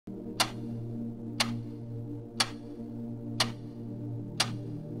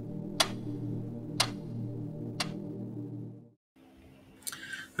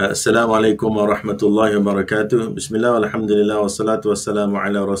Assalamu alaikum wa rahmatullahi wa barakatuh. Bismillah, alhamdulillah, wa salatu wa salamu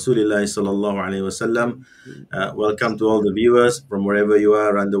ala rasulillah sallallahu alayhi wa sallam. Welcome to all the viewers from wherever you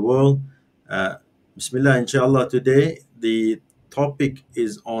are around the world. Bismillah, inshallah, today the topic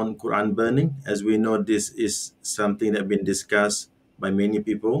is on Quran burning. As we know, this is something that been discussed by many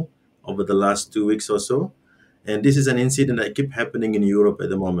people over the last 2 weeks or so. And this is an incident that keep happening in Europe at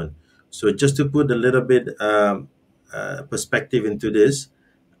the moment. So just to put a little bit perspective into this,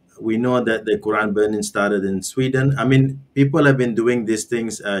 we know that the Quran burning started in Sweden. I mean, people have been doing these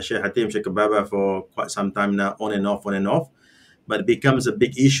things, Sheikh Hatim, Sheikh Ababa, for quite some time now, on and off, on and off. But it becomes a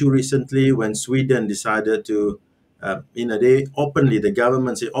big issue recently when Sweden decided to, they openly, the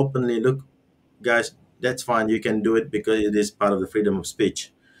government say openly, look, guys, that's fine, you can do it because it is part of the freedom of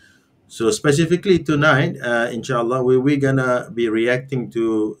speech. So specifically tonight, inshallah, we're gonna be reacting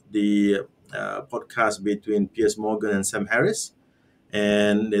to the podcast between Piers Morgan and Sam Harris,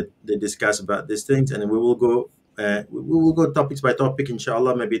 and they discuss about these things, and we will go topics by topic,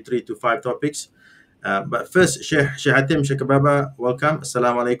 inshallah, maybe 3 to 5 topics. But first, Sheikh Hatim, Sheikh Ababa, welcome.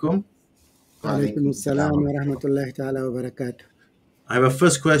 Assalamu alaikum. Alaikum assalam wa rahmatullahi ta'ala wa barakatuh. I have a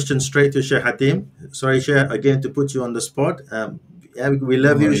first question straight to Sheikh Hatim. Sorry, Sheikh, again to put you on the spot. We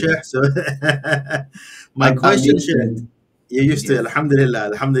love you, Sheikh. So my question, Sheikh, you used to,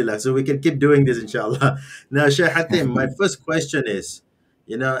 alhamdulillah, alhamdulillah. So we can keep doing this, inshallah. Now, Sheikh Hatim, my first question is,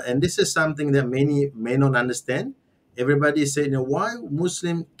 and this is something that many may not understand. Everybody is saying, why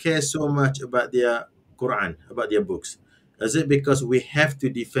Muslims care so much about their Quran, about their books? Is it because we have to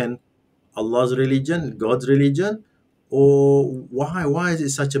defend Allah's religion, God's religion? Or why is it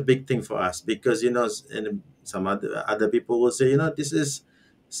such a big thing for us? Because, and some other people will say, this is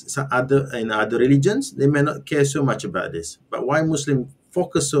in other religions, they may not care so much about this. But why Muslims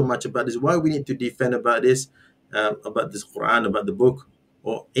focus so much about this? Why we need to defend about this Quran, about the book,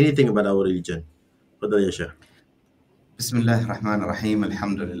 or anything about our religion? Fadal ya Sheikh. Bismillah ar-Rahman ar-Rahim.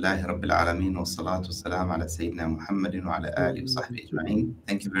 Alhamdulillah Rabbil Alameen. Wa salatu wa salam ala Sayyidina Muhammadin wa ala alihi wa sahbihi ajma'in.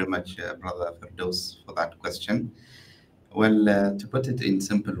 Thank you very much, Brother Firdaus, for that question. Well, to put it in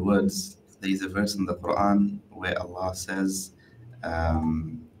simple words, there is a verse in the Quran where Allah says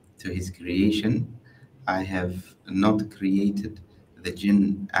to His creation, I have not created the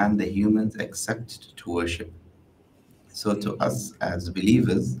jinn and the humans except to worship. So to us as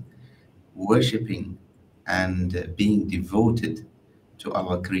believers, worshipping and being devoted to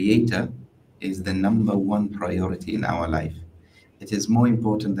our Creator is the number one priority in our life. It is more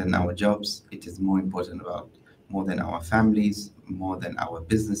important than our jobs. It is more important more than our families, more than our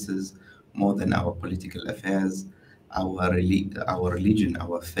businesses, more than our political affairs, our religion,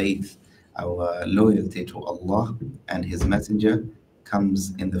 our faith, our loyalty to Allah and His Messenger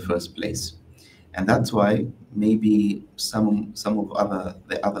comes in the first place. And that's why maybe some of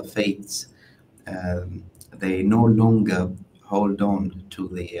the other faiths, they no longer hold on to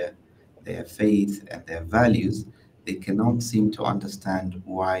their faith and their values. They cannot seem to understand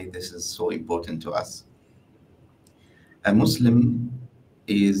why this is so important to us. A Muslim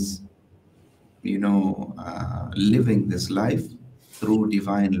is, living this life through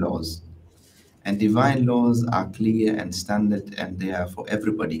divine laws. And divine laws are clear and standard, and they are for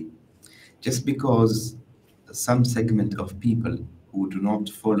everybody. Just because some segment of people who do not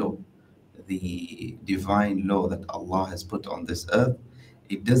follow the divine law that Allah has put on this earth,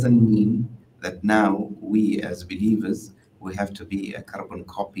 it doesn't mean that now we as believers, we have to be a carbon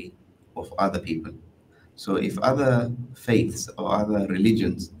copy of other people. So if other faiths or other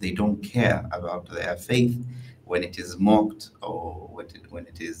religions, they don't care about their faith, when it is mocked or when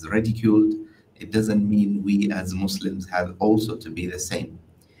it is ridiculed, it doesn't mean we as Muslims have also to be the same.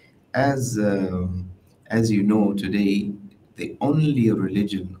 As you know, today, the only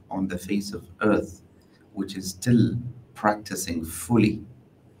religion on the face of earth which is still practicing fully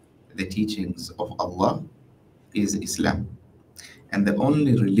the teachings of Allah is Islam. And the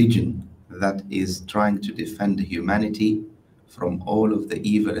only religion that is trying to defend humanity from all of the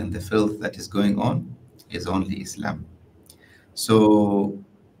evil and the filth that is going on is only Islam. So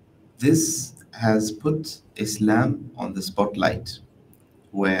this has put Islam on the spotlight,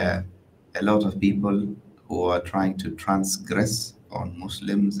 where a lot of people who are trying to transgress on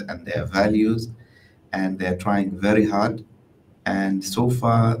Muslims and their values, and they're trying very hard, and so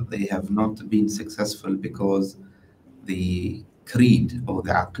far they have not been successful because the creed or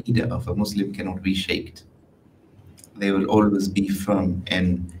the aqidah of a Muslim cannot be shaken. They will always be firm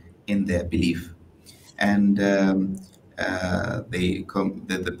in their belief. And the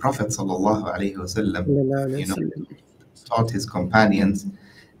Prophet sallallahu alaihi wasallam, taught his companions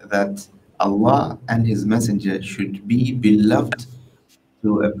that Allah and His Messenger should be beloved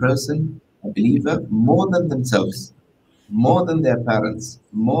to a person, a believer, more than themselves, more than their parents,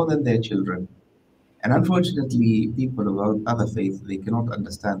 more than their children. And unfortunately, people of other faiths, they cannot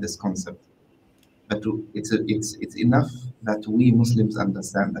understand this concept. But it's enough that we Muslims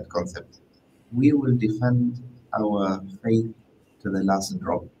understand that concept. We will defend our faith to the last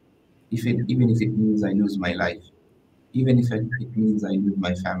drop, even if it means I lose my life, even if it means I lose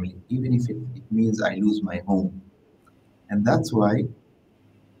my family, even if it means I lose my home. And that's why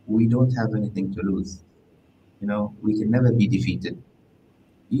we don't have anything to lose. You know, we can never be defeated.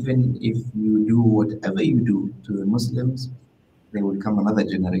 Even if you do whatever you do to the Muslims, there will come another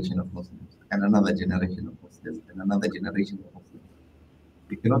generation of Muslims, and another generation of Muslims, and another generation of Muslims.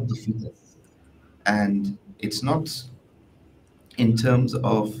 You cannot defeat us. And it's not in terms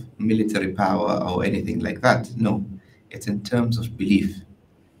of military power or anything like that. No, it's in terms of belief,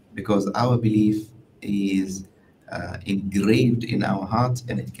 because our belief is engraved in our hearts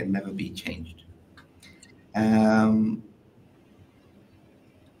and it can never be changed. Um,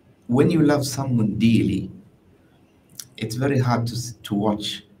 when you love someone dearly, it's very hard to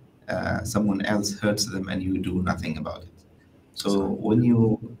watch someone else hurts them and you do nothing about it. So when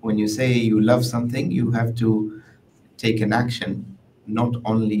you say you love something, you have to take an action, not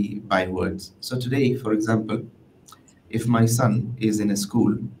only by words. So today, for example, if my son is in a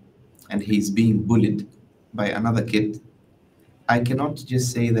school and he's being bullied by another kid, I cannot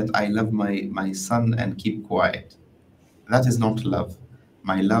just say that I love my son and keep quiet. That is not love.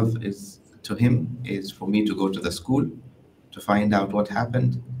 My love is to him is for me to go to the school, to find out what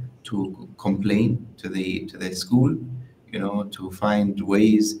happened, to complain to the school, to find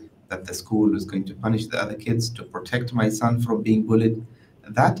ways that the school is going to punish the other kids, to protect my son from being bullied.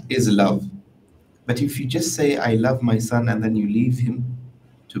 That is love. But if you just say I love my son and then you leave him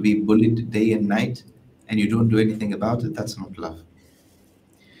to be bullied day and night and you don't do anything about it, that's not love.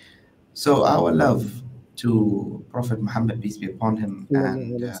 So our love to Prophet Muhammad, peace be upon him,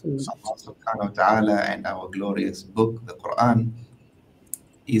 and Allah subhanahu wa ta'ala, and our glorious book, the Quran,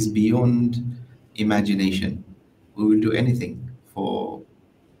 is beyond imagination. We will do anything for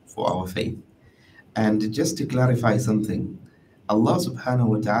our faith. And just to clarify something, Allah subhanahu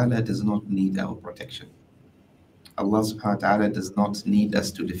wa ta'ala does not need our protection. Allah subhanahu wa ta'ala does not need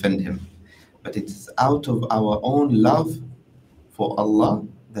us to defend him. But it is out of our own love for Allah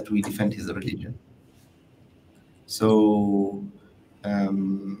that we defend his religion. So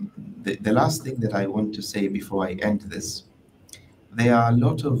the last thing that I want to say before I end this, there are a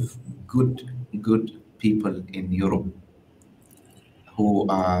lot of good people in Europe who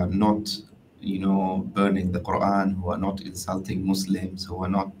are not, burning the Quran, who are not insulting Muslims, who are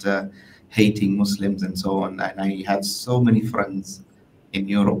not hating Muslims and so on. And I have so many friends in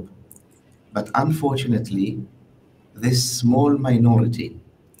Europe. But unfortunately, this small minority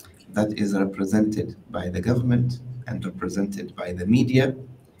that is represented by the government and represented by the media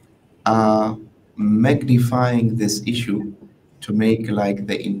are magnifying this issue to make like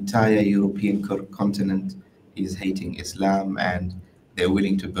the entire European continent is hating Islam and they're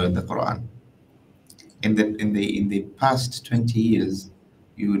willing to burn the Quran. In the past 20 years,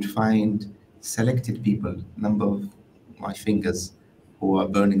 you would find selected people, number of my fingers, who are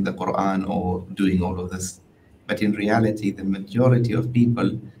burning the Quran or doing all of this. But in reality, the majority of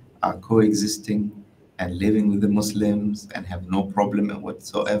people are coexisting and living with the Muslims and have no problem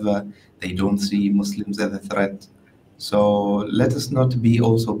whatsoever. They don't see Muslims as a threat. So let us not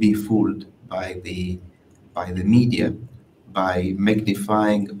also be fooled by the media, by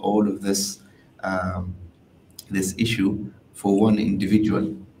magnifying all of this this issue for one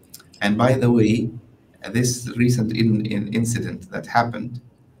individual. And by the way, this recent incident that happened,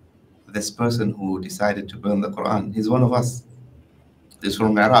 this person who decided to burn the Quran, he's one of us. He's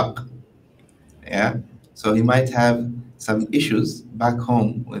from Iraq. Yeah. So he might have some issues back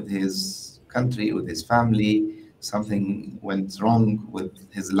home with his country, with his family. Something went wrong with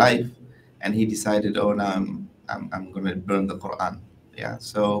his life, and he decided, oh, now I'm going to burn the Quran. Yeah.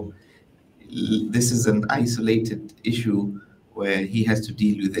 So this is an isolated issue where he has to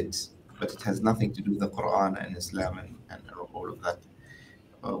deal with it, but it has nothing to do with the Quran and Islam and all of that.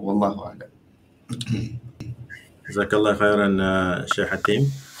 Wallahu a'lam. Jazakallah khairan, Sheikh Hatim.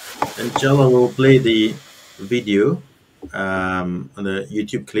 Inshallah, we'll play the video on the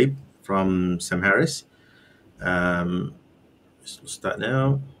YouTube clip from Sam Harris. We'll start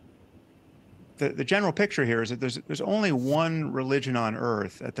now. The general picture here is that there's only one religion on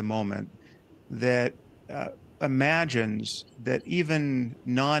earth at the moment that imagines that even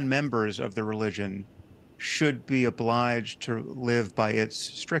non-members of the religion should be obliged to live by its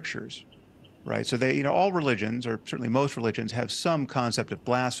strictures. right? So they, all religions, or certainly most religions, have some concept of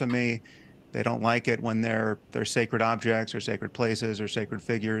blasphemy. They don't like it when their sacred objects or sacred places or sacred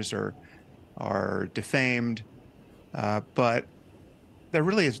figures are defamed. But there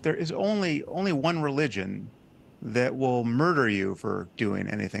is only one religion that will murder you for doing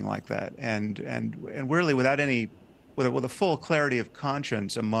anything like that, and really with a full clarity of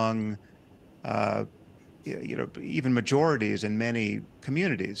conscience among even majorities in many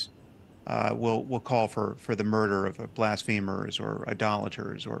communities will call for the murder of blasphemers or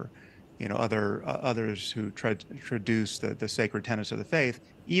idolaters or others who try to introduce the sacred tenets of the faith,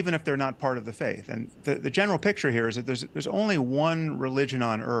 even if they're not part of the faith. And the general picture here is that there's only one religion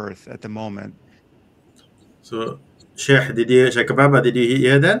on earth at the moment. So, Sheikh Kababa, did you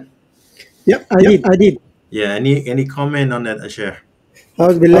hear that? Yep, I did. Yeah, any comment on that, Sheikh?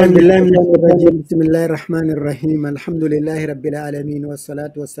 أعوذ بالله من الرجيم بسم الله الرحمن الرحيم الحمد لله رب العالمين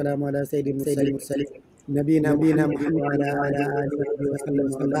والصلاة والسلام على سيد المرسلين نبينا محمد وعلى آله وصحبه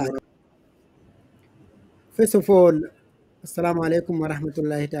وسلم. First of all, Assalamu alaikum wa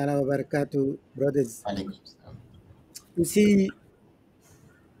rahmatullahi ta'ala wa barakatuh, brothers. You see,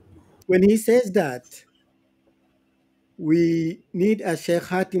 when he says that, we need, as Sheikh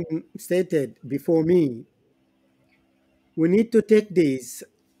Hatim stated before me, we need to take this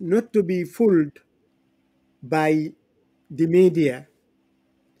not to be fooled by the media.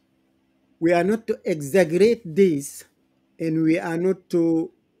 We are not to exaggerate this, and we are not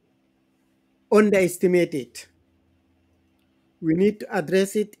to underestimate it. We need to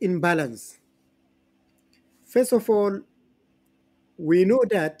address it in balance. First of all, we know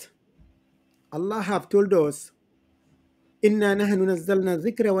that Allah have told us, "Inna nahnu nazzalna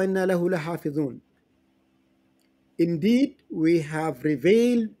dhikra wa inna lahu lahafidhun." Indeed, we have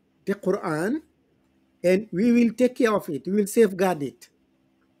revealed the Quran, and we will take care of it. We will safeguard it.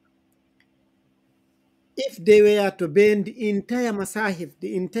 If they were to ban the entire Masahif,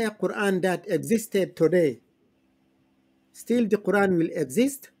 the entire Quran that existed today, still the Quran will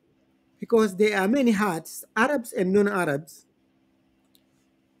exist, because there are many hearts, Arabs and non-Arabs,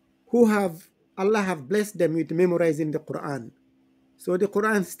 who Allah have blessed them with memorizing the Quran. So the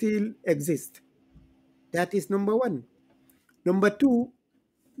Quran still exists. That is number one. Number two,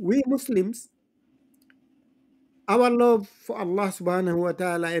 we Muslims, our love for Allah subhanahu wa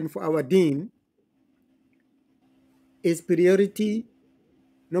ta'ala and for our deen is priority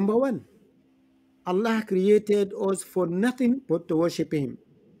number one. Allah created us for nothing but to worship Him.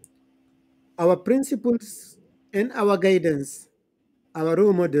 Our principles and our guidance, our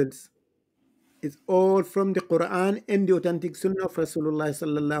role models, is all from the Quran and the authentic Sunnah of Rasulullah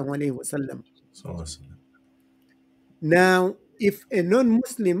sallallahu alaihi wasallam. Now, if a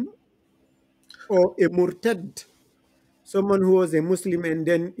non-Muslim or a murtad, someone who was a Muslim and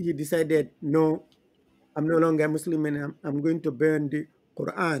then he decided, no, I'm no longer a Muslim and I'm going to burn the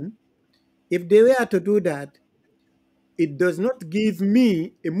Quran, if they were to do that, it does not give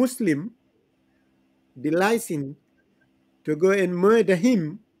me, a Muslim, the license to go and murder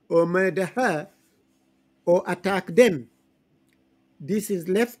him or murder her or attack them. This is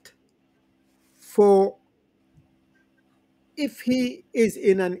left for, if he is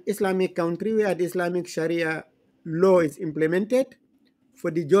in an Islamic country where the Islamic Sharia law is implemented, for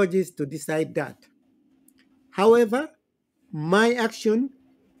the judges to decide that. However, my action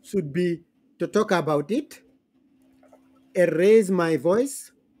should be to talk about it and raise my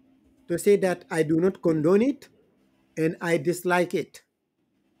voice to say that I do not condone it and I dislike it.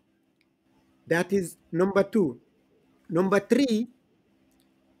 That is number two. Number three,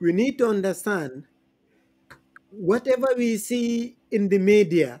 we need to understand whatever we see in the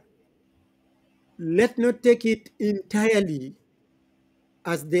media, let's not take it entirely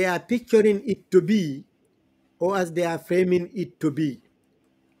as they are picturing it to be or as they are framing it to be.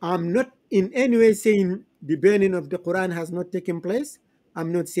 I'm not in any way saying the burning of the Quran has not taken place.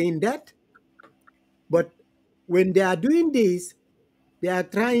 I'm not saying that. But when they are doing this, they are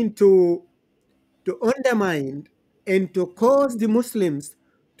trying to undermine and to cause the Muslims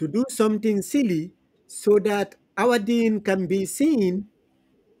to do something silly so that our deen can be seen.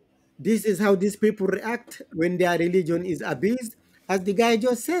 This is how these people react when their religion is abused. As the guy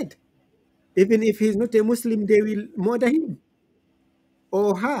just said, even if he's not a Muslim, they will murder him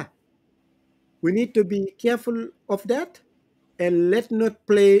or her. We need to be careful of that and let's not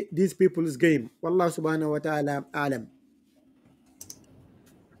play these people's game. Wallahu subhanahu wa ta'ala alam.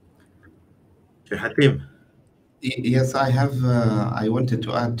 Hatim. Yes, I have. I wanted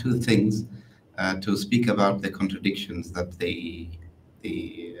to add two things to speak about the contradictions that the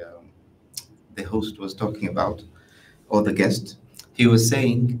host was talking about, or the guest. He was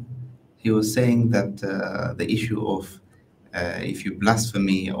saying he was saying that the issue of if you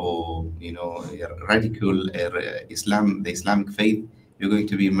blasphemy or ridicule Islam, the Islamic faith, you're going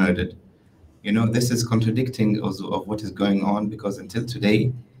to be murdered. This is contradicting also of what is going on, because until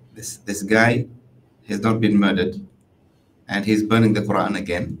today, this guy has not been murdered, and he's burning the Quran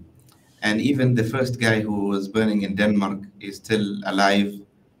again. And even the first guy who was burning in Denmark is still alive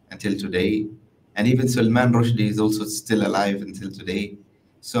until today. And even Salman Rushdie is also still alive until today.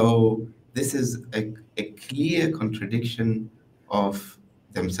 So this is a clear contradiction of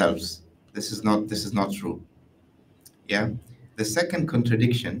themselves. This is not true. Yeah. The second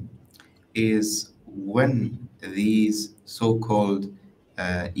contradiction is when these so-called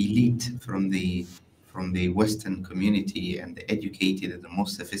elite from the Western community and the educated and the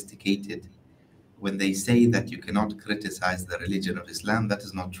most sophisticated, when they say that you cannot criticize the religion of Islam, that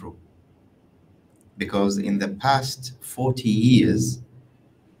is not true. Because in the past 40 years,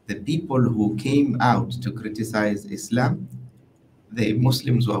 the people who came out to criticize Islam, the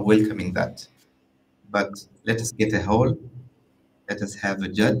Muslims were welcoming that. But let us get a hall, let us have a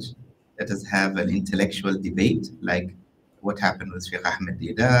judge, let us have an intellectual debate, like what happened with Sheikh Ahmed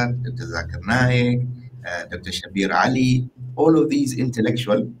Deedat, Dr. Zakir Naik, Dr. Shabir Ali, all of these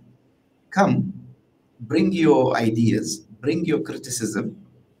intellectuals. Come, bring your ideas, bring your criticism,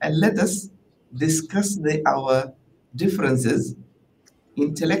 and let us discuss our differences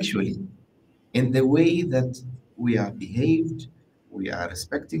intellectually in the way that we are behaved, we are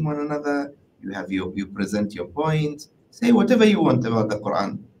respecting one another. You present your point, say whatever you want about the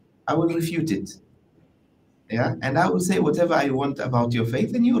Quran. I will refute it. Yeah, and I will say whatever I want about your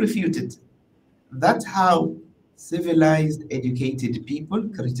faith, and you refute it. That's how civilized, educated people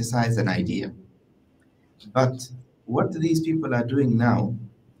criticize an idea. But what these people are doing now,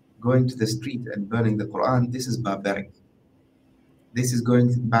 going to the street and burning the Quran, this is barbaric. This is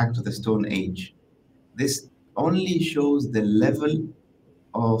going back to the Stone Age. This only shows the level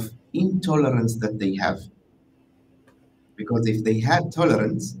of intolerance that they have. Because if they had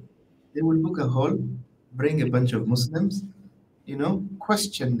tolerance, they would book a hall, bring a bunch of Muslims,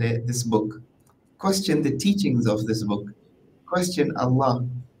 question this book, question the teachings of this book, question Allah,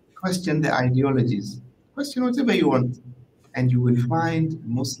 question the ideologies, question whatever you want, and you will find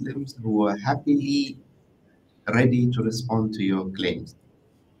Muslims who are happily ready to respond to your claims.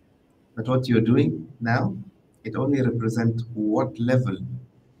 But what you're doing now, it only represents what level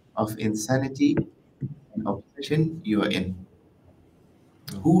of insanity and obsession you are in.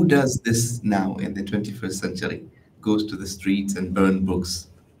 Who does this now in the 21st century? Goes to the streets and burn books.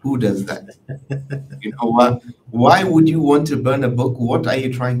 Who does that? What? Why would you want to burn a book? What are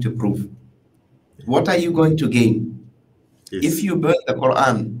you trying to prove? What are you going to gain? Yes. If you burn the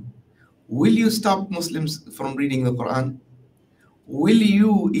Quran, will you stop Muslims from reading the Quran? Will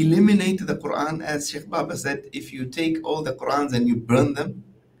you eliminate the Quran? As Sheikh Baba said, if you take all the Qurans and you burn them,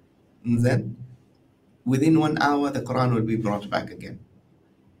 then within 1 hour the Quran will be brought back again.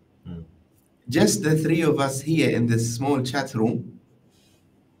 Just the three of us here in this small chat room,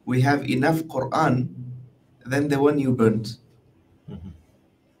 we have enough Quran than the one you burnt.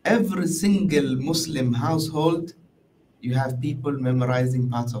 Every single Muslim household, you have people memorizing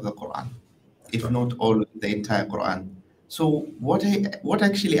parts of the Quran, if not all, the entire Quran. So what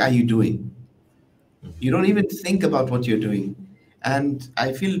actually are you doing? You don't even think about what you're doing. And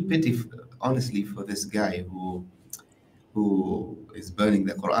I feel pity, honestly, for this guy who is burning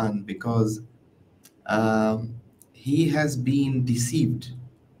the Quran, because he has been deceived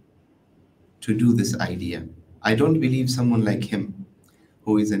to do this idea. I don't believe someone like him,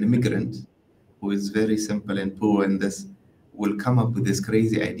 who is an immigrant, who is very simple and poor, and this will come up with these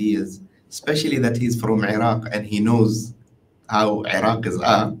crazy ideas, especially that he's from Iraq and he knows how Iraqis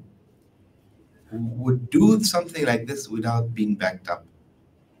are, would do something like this without being backed up.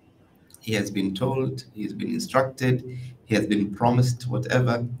 He has been told, he has been instructed, he has been promised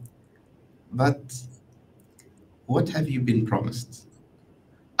whatever. But what have you been promised?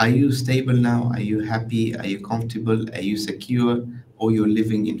 Are you stable now? Are you happy? Are you comfortable? Are you secure? Or you're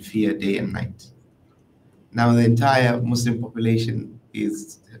living in fear day and night? Now the entire Muslim population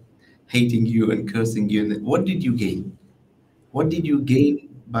is hating you and cursing you. What did you gain? What did you gain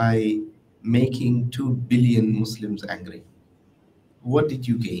by making 2 billion Muslims angry? What did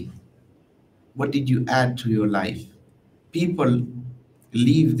you gain? What did you add to your life? People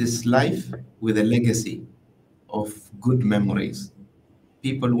leave this life with a legacy of good memories.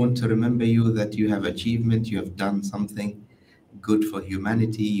 People want to remember you that you have achievement, you have done something good for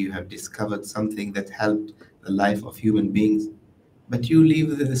humanity, you have discovered something that helped the life of human beings. But you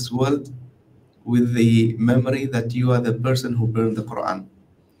leave this world with the memory that you are the person who burned the Quran.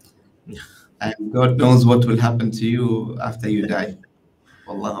 And God knows what will happen to you after you die.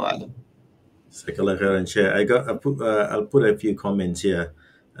 Wallahu alam. Jazakallah khairan, Sheikh. I'll put a few comments here,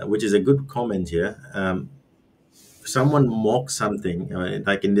 which is a good comment here. Someone mocks something,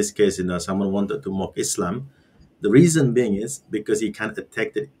 like in this case, someone wanted to mock Islam. The reason being is because he can't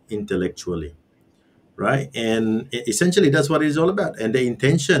attack it intellectually, right? And essentially, that's what it's all about. And the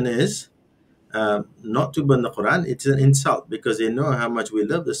intention is not to burn the Quran. It's an insult because they know how much we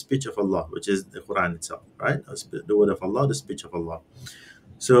love the speech of Allah, which is the Quran itself, right? The word of Allah, the speech of Allah.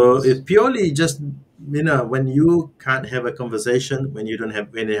 So it's purely just, when you can't have a conversation, when you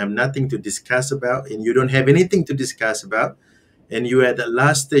have nothing to discuss about, and you don't have anything to discuss about, and you're at the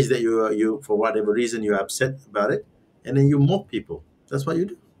last stage that you for whatever reason you're upset about it, and then you mock people. That's what you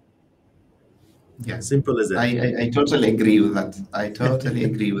do. Yeah. Simple as that. I totally agree with that. I totally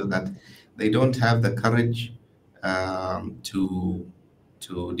agree with that. They don't have the courage to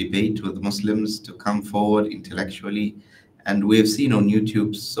debate with Muslims, to come forward intellectually. And we have seen on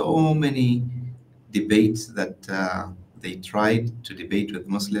YouTube so many debates that they tried to debate with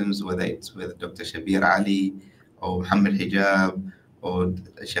Muslims, whether it's with Dr. Shabir Ali or Muhammad Hijab or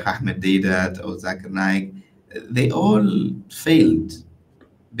Sheikh Ahmed Deedat or Zakir Naik. They all failed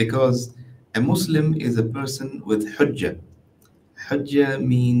because a Muslim is a person with hujjah. Hujjah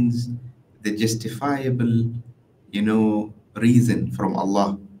means the justifiable, reason from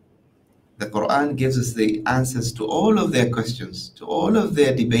Allah. The Quran gives us the answers to all of their questions, to all of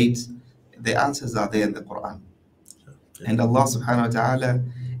their debates. The answers are there in the Quran. And Allah subhanahu wa ta'ala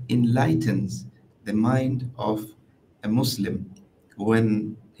enlightens the mind of a Muslim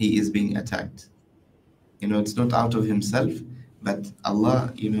when he is being attacked. It's not out of himself, but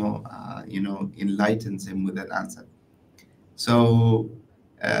Allah, enlightens him with an answer. So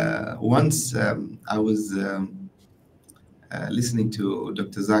once I was listening to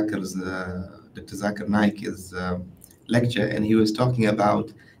Dr. Zakir Naik's lecture, and he was talking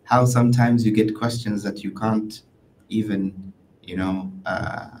about how sometimes you get questions that you can't even,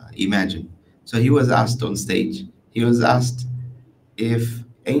 imagine. So he was asked on stage. He was asked if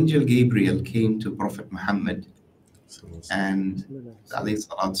Angel Gabriel came to Prophet Muhammad and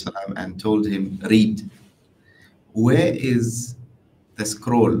told him, read. Where is the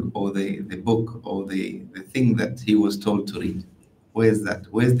scroll or the book or the thing that he was told to read? Where is that?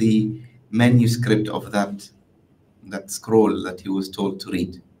 Where's the manuscript of that scroll that he was told to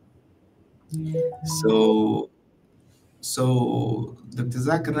read? So Dr.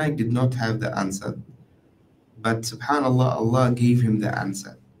 Zakir Naik did not have the answer, but subhanallah, Allah gave him the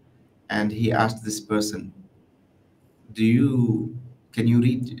answer. And he asked this person, can you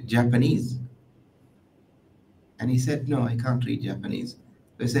read Japanese? And he said, no, I can't read Japanese.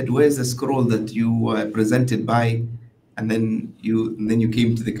 They said, where's the scroll that you were presented by? And then you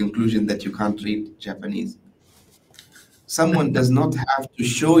came to the conclusion that you can't read Japanese. Someone does not have to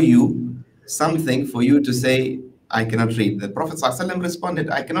show you something for you to say, I cannot read. The Prophet ﷺ responded,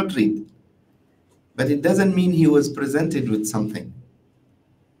 I cannot read. But it doesn't mean he was presented with something.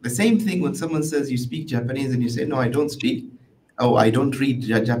 The same thing when someone says you speak Japanese and you say, no, I don't speak. Oh, I don't read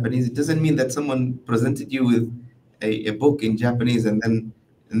Japanese. It doesn't mean that someone presented you with a book in Japanese and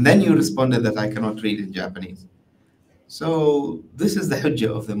then you responded that I cannot read in Japanese. So this is the hujjah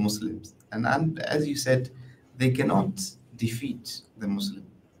of the Muslims. And as you said, they cannot defeat the Muslim.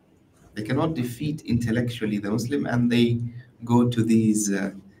 They cannot defeat intellectually the Muslim, and they go to these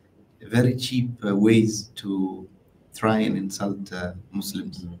very cheap ways to try and insult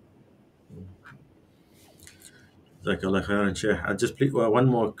Muslims. Jazakallah khairan, Sheikh. I'll just play one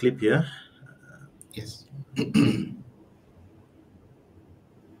more clip here. Yes.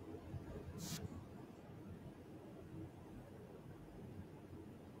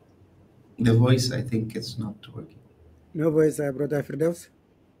 The voice, I think it's not working. No voice, Brother Firdaus?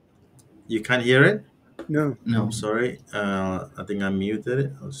 You can't hear it? No. No. I'm sorry. I think I muted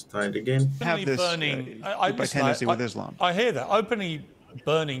it. I'll just try it again. Have this burning. by tendency with Islam. I hear that openly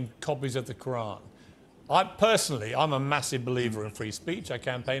burning copies of the Quran. I'm a massive believer in free speech. I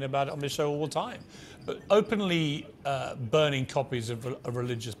campaign about it on this show all the time. But openly burning copies of a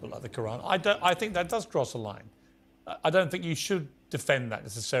religious book like the Quran, I think that does cross a line. I don't think you should defend that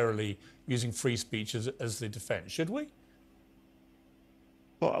necessarily using free speech as the defense, should we?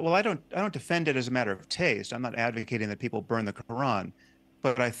 Well, I don't defend it as a matter of taste. I'm not advocating that people burn the Quran,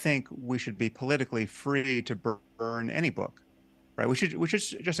 but I think we should be politically free to burn any book, right? We should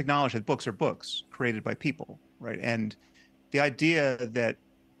just acknowledge that books are books created by people, right? And the idea that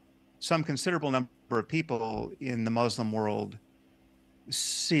some considerable number of people in the Muslim world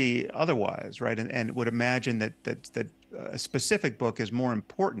see otherwise, right, and would imagine that a specific book is more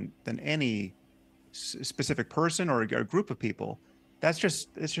important than any specific person or a group of people, it's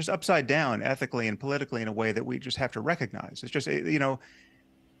just upside down ethically and politically in a way that we just have to recognize. It's just, you know.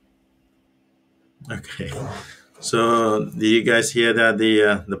 Okay. So do you guys hear that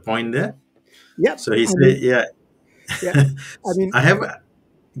the point there? Yeah. So he said, yeah. Yeah. I mean, I have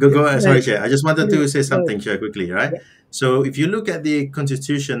go ahead. Sorry, right. Chair. I just wanted to say Right. something, Chair, quickly, right? Yeah. So if you look at the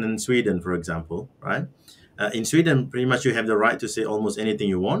constitution in Sweden, for example, right? In Sweden, pretty much you have the right to say almost anything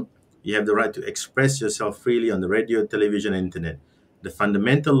you want. You have the right to express yourself freely on the radio, television, and internet. The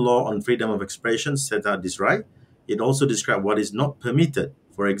fundamental law on freedom of expression set out this right. It also describes what is not permitted.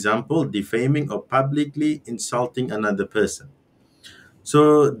 For example, defaming or publicly insulting another person.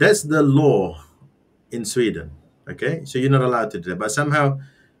 So that's the law in Sweden. Okay, so you're not allowed to do that. But somehow,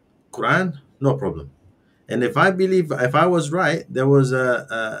 Quran, no problem. And if I was right, there was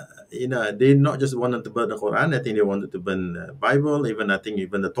they not just wanted to burn the Quran. I think they wanted to burn the Bible, even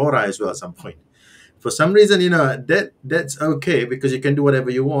the Torah as well at some point. For some reason, that's okay because you can do whatever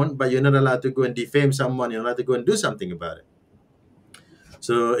you want, but you're not allowed to go and defame someone. You're not allowed to go and do something about it.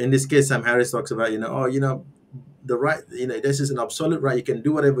 So in this case, Sam Harris talks about, the right, this is an absolute right. You can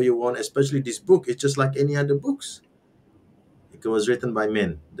do whatever you want, especially this book. It's just like any other books. It was written by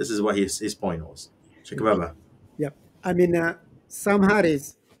men. This is what his point was. Sheikh Baba. Yeah. I mean, Sam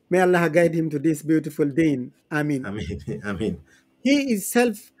Harris, may Allah guide him to this beautiful deen. I mean, he is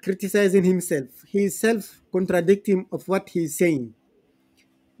self-criticizing himself. He is self-contradicting of what he's saying.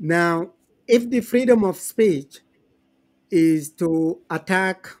 Now, if the freedom of speech is to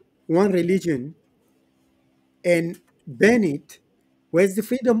attack one religion and ban it, where's the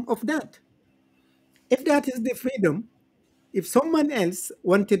freedom of that? If that is the freedom, if someone else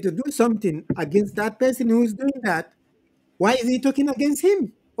wanted to do something against that person who's doing that, why is he talking against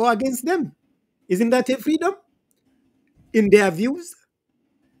him or against them? Isn't that a freedom in their views?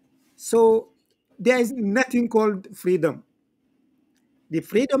 So there is nothing called freedom. The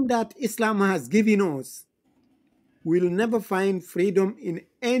freedom that Islam has given us, we'll never find freedom in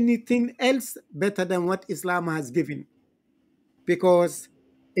anything else better than what Islam has given, because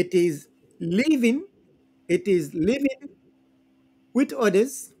it is living with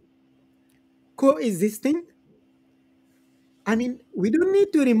others, coexisting. I mean, we don't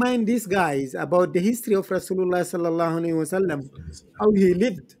need to remind these guys about the history of Rasulullah sallallahu alaihi wasallam, how he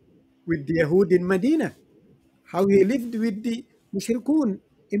lived with the Yahud in Medina, how he lived with the Mushrikun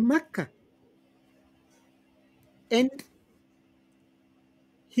in Mecca. And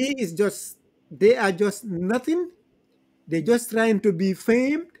they are just nothing. They're just trying to be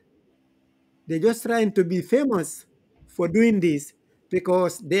famed. They're just trying to be famous for doing this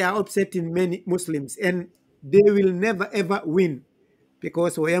because they are upsetting many Muslims, and they will never ever win,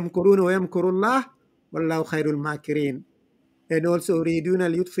 because وَيَمْكُرُونَ وَيَمْكُرُ اللَّهُ وَاللَّهُ خَيْرُ الْمَاكِرِينَ. And also يُرِيدُونَ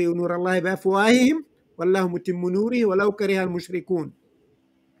لِيُطْفِئُوا نُورَ اللَّهِ بِأَفْوَاهِهِمْ وَاللَّهُ مُتِمُّ نُورِهِ وَلَوْ كَرِهَ الْمُشْرِكُونَ.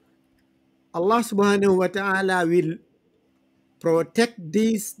 Allah subhanahu wa ta'ala will protect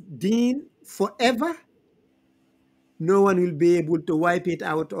this deen forever. No one will be able to wipe it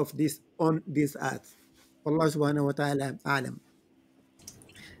out of this on this earth. Allah subhanahu wa ta'ala alam.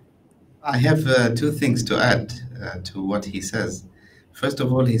 I have two things to add to what he says. First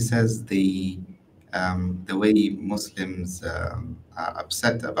of all, he says the way Muslims are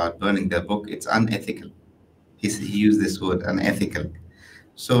upset about burning their book, it's unethical. He used this word, unethical.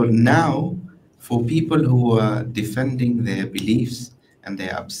 So now, for people who are defending their beliefs and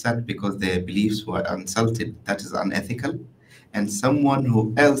they're upset because their beliefs were insulted, that is unethical. And someone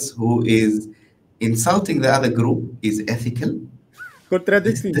who is insulting the other group is ethical.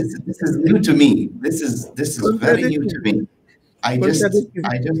 Contradicting. This is new to me. This is very new to me. I just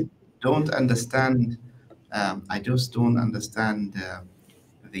don't understand. I just don't understand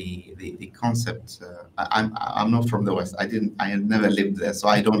the concept. I'm not from the West. I have never lived there, so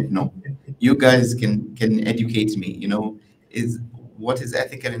I don't know. You guys can educate me. What is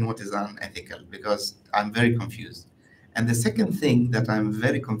ethical and what is unethical, because I'm very confused. And the second thing that I'm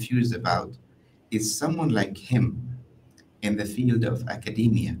very confused about is someone like him in the field of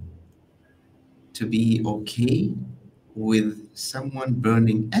academia to be okay with someone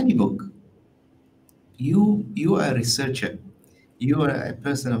burning any book. You are a researcher. You are a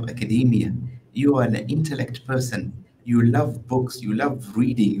person of academia. You are an intellect person. You love books. You love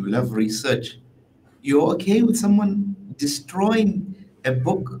reading. You love research. You're okay with someone destroying a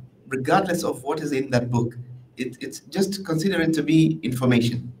book regardless of what is in that book. It's just consider it to be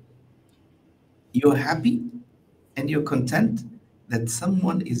information. You're happy and you're content that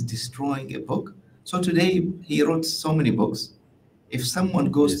someone is destroying a book. So today he wrote so many books. If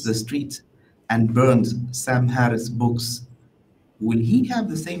someone goes to the street and burns Sam Harris books, will he have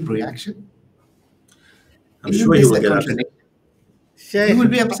the same reaction? I'm Isn't sure he this will a get upset. contradiction? He Sheikh, will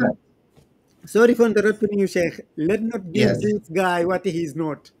be upset. sorry for interrupting you, Sheikh. Let not give Yes. this guy what he is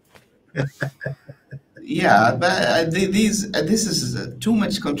not. Yeah, but this is too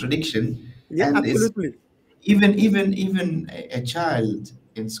much contradiction, Yeah, and it's absolutely. even a child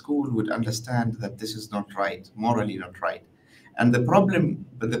in school would understand that this is not right, morally not right. And the problem,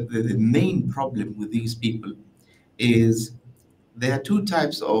 the main problem with these people is there are two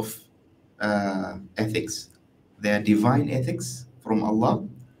types of ethics. There are divine ethics from Allah,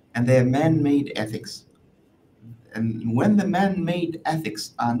 and there are man-made ethics. And when the man-made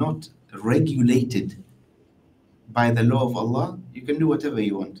ethics are not regulated by the law of Allah, you can do whatever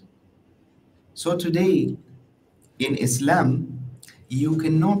you want. So today, in Islam, you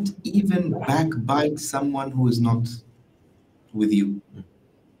cannot even backbite someone who is not with you.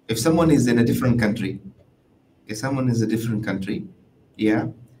 If someone is in a different country, yeah,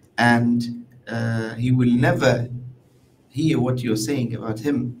 and he will never hear what you're saying about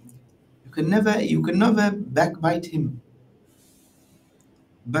him, you can never backbite him.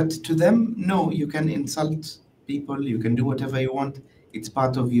 But to them, no, you can insult people, you can do whatever you want. It's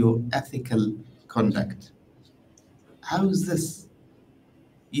part of your ethical conduct. How is this?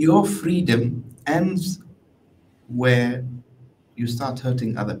 Your freedom ends where you start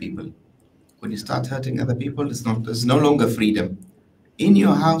hurting other people. When you start hurting other people, it's no longer freedom. In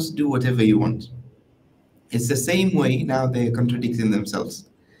your house, do whatever you want. It's the same way now they're contradicting themselves.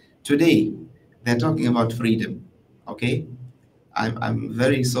 Today, they're talking about freedom, okay? I'm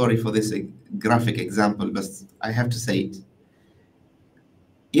very sorry for this graphic example, but I have to say it.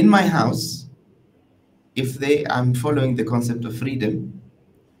 In my house, I'm following the concept of freedom,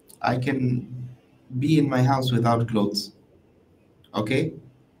 I can be in my house without clothes, okay?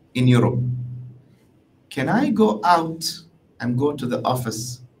 In Europe. Can I go out and go to the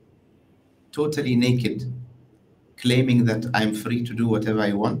office totally naked, claiming that I'm free to do whatever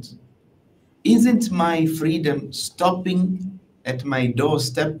I want? Isn't my freedom stopping at my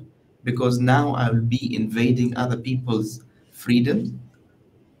doorstep because now I'll be invading other people's freedom?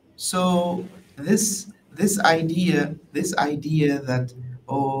 So this idea that,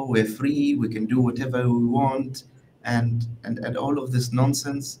 oh, we're free, we can do whatever we want, and all of this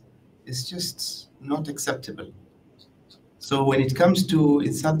nonsense is just not acceptable. So when it comes to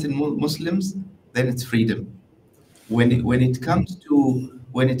insulting Muslims, then it's freedom. When it comes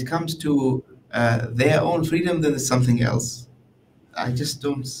to their own freedom, then it's something else. I just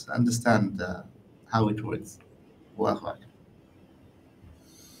don't understand how it works. Allahu Akbar.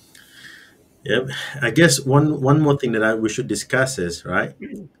 Yep. I guess one more thing that we should discuss is, right?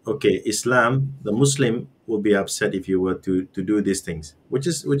 Okay, Islam, the Muslim will be upset if you were to do these things, which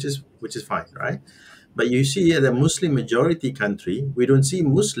is fine, right? But you see, the Muslim majority country, we don't see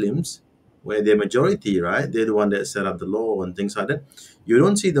Muslims where they're majority, right? They're the one that set up the law and things like that. You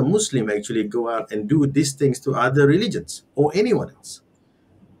don't see the Muslim actually go out and do these things to other religions or anyone else.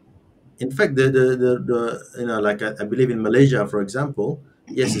 In fact, like I believe in Malaysia, for example,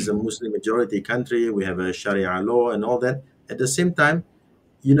 yes, it's a Muslim majority country. We have a Sharia law and all that. At the same time,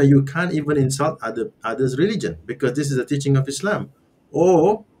 you can't even insult others' religion because this is a teaching of Islam.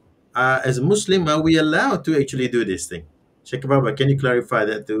 Or as a Muslim, are we allowed to actually do this thing? Sheikh Baba, can you clarify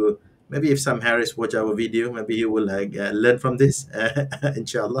that to maybe if Sam Harris watch our video, maybe he will learn from this,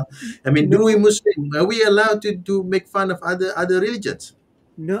 inshallah. I mean, do we Muslim, are we allowed to make fun of other religions?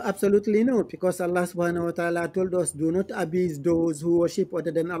 No, absolutely not, because Allah subhanahu wa ta'ala told us, do not abuse those who worship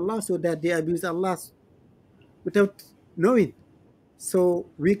other than Allah, so that they abuse Allah without knowing. So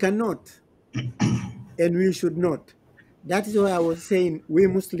we cannot and we should not. That is why I was saying we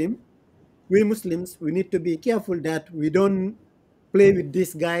Muslims, we need to be careful that we don't play with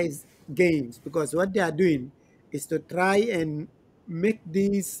these guys' games, because what they are doing is to try and make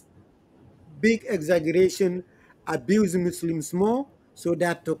these big exaggeration abuse Muslims more, so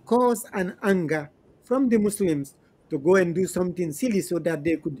that to cause an anger from the Muslims to go and do something silly, so that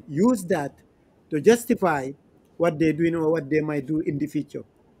they could use that to justify what they're doing or what they might do in the future.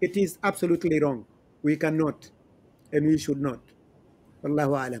 It is absolutely wrong. We cannot and we should not.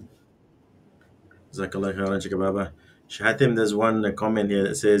 Wallahu alam. Jazakallah khairan, Sheikh Baba. Shahatim, there's one comment here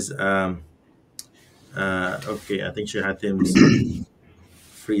that says, okay, I think Shahatim's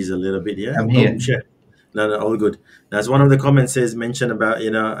freeze a little bit here. I'm here. Sure. No, all good. There's one of the comments says, mention about,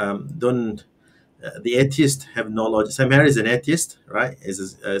 don't, the atheists have no logic. Sam Harris is an atheist, right?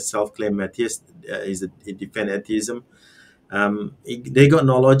 Is a self-claimed atheist. He defend atheism. They got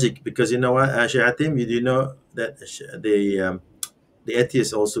no logic because you know what, Shahatim, you do know that the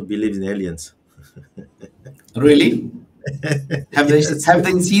atheist also believes in aliens. Really? Have they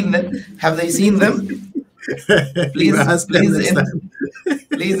seen them? Have they seen them? Please,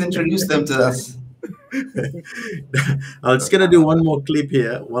 please introduce them to us. I'm just gonna do one more clip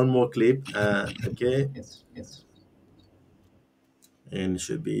here. One more clip. Okay. Yes, yes. And it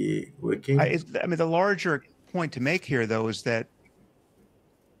should be working. I mean, the larger point to make here, though, is that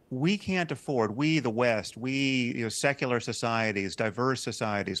we can't afford, we, the West, we, secular societies, diverse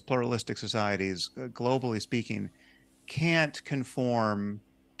societies, pluralistic societies, globally speaking, can't conform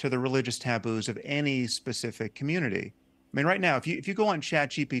to the religious taboos of any specific community. I mean, right now, if you go on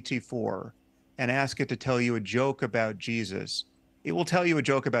ChatGPT-4 and ask it to tell you a joke about Jesus, it will tell you a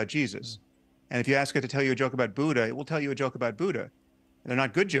joke about Jesus. And if you ask it to tell you a joke about Buddha, it will tell you a joke about Buddha. They're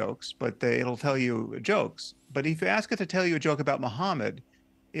not good jokes, but it'll tell you jokes. But if you ask it to tell you a joke about Muhammad,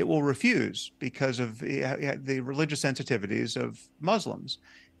 it will refuse because of the religious sensitivities of Muslims.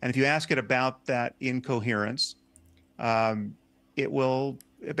 And if you ask it about that incoherence, it will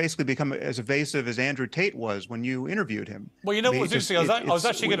basically become as evasive as Andrew Tate was when you interviewed him. Well, you know what was interesting? I was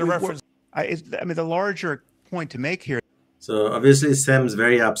actually going to reference. I mean, the larger point to make here. So obviously Sam's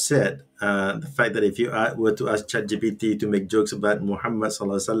very upset. The fact that if you were to ask ChatGPT to make jokes about Muhammad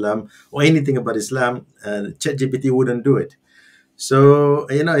Sallallahu Alaihi Wasallam or anything about Islam, ChatGPT wouldn't do it. So,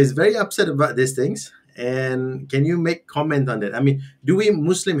 he's very upset about these things. And can you make comment on that? I mean, do we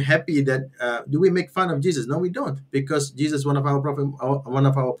Muslim happy that, do we make fun of Jesus? No, we don't. Because Jesus, one of our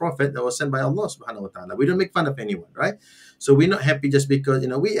prophet that was sent by Allah subhanahu wa ta'ala. We don't make fun of anyone, right? So we're not happy just because,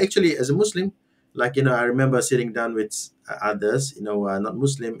 we actually, as a Muslim, like, I remember sitting down with others, not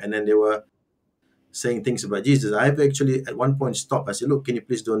Muslim, and then they were saying things about Jesus. I've actually at one point stopped. I said, look, can you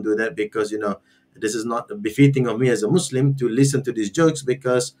please don't do that? Because, this is not befitting of me as a Muslim to listen to these jokes,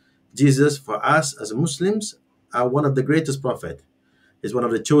 because Jesus, for us as Muslims, are one of the greatest prophet. Is one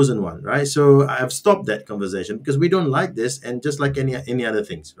of the chosen one, right? So I have stopped that conversation because we don't like this, and just like any other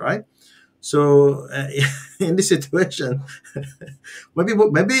things, right? So in this situation,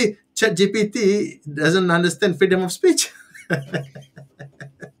 maybe ChatGPT doesn't understand freedom of speech.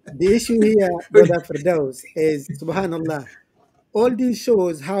 The issue here, Brother Firdaus, is, subhanallah, all this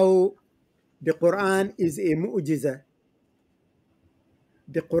shows how the Quran is a mu'jiza.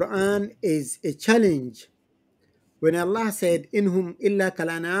 The Quran is a challenge. When Allah said, "Inhum illa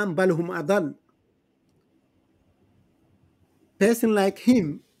kalanam balhum adal," person like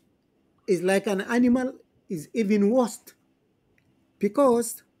him is like an animal, is even worse,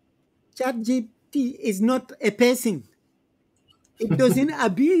 because ChatGPT is not a person. It doesn't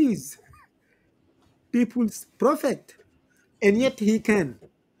abuse people's prophet, and yet he can.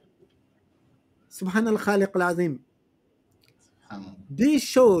 Subhanal Khaliq al-Azim. This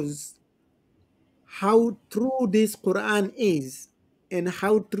shows how true this Quran is, and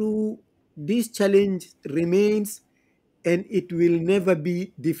how true this challenge remains, and it will never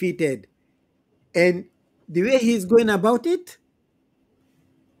be defeated. And the way he's going about it,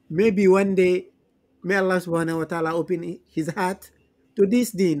 maybe one day, may Allah subhanahu wa ta'ala open his heart to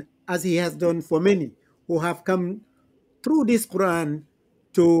this deen, as he has done for many who have come through this Quran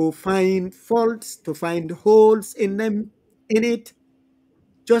to find faults, to find holes in it,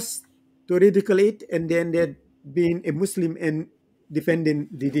 just to ridicule it, and then they're being a Muslim and defending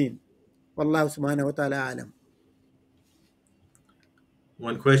the deen. Wallahu subhanahu wa ta'ala alam.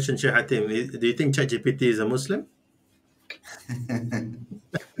 One question, Sheikh Hatim, do you think ChatGPT is a Muslim?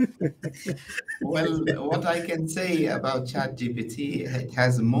 Well, what I can say about ChatGPT, it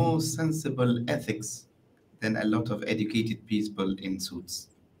has more sensible ethics than a lot of educated people in suits.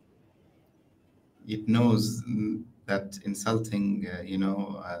 It knows that insulting,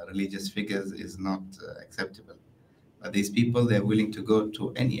 religious figures is not acceptable. But these people, they're willing to go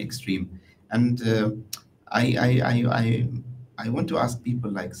to any extreme. And I want to ask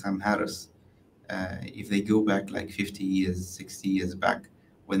people like Sam Harris, if they go back like 50 years, 60 years back,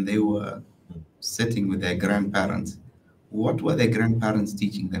 when they were sitting with their grandparents, what were their grandparents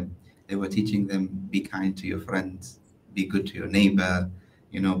teaching them? They were teaching them, be kind to your friends, be good to your neighbor,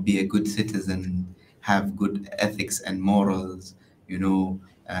 be a good citizen, have good ethics and morals,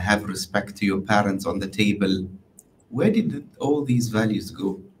 have respect to your parents on the table. Where did all these values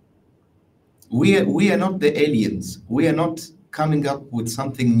go? We are not the aliens. We are not coming up with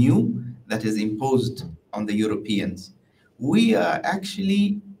something new that is imposed on the Europeans. We are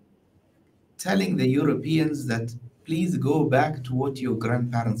actually telling the Europeans that please go back to what your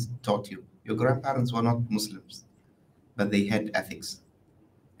grandparents taught you. Your grandparents were not Muslims, but they had ethics.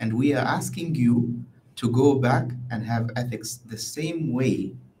 And we are asking you to go back and have ethics the same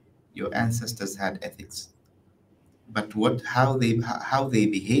way your ancestors had ethics. But how they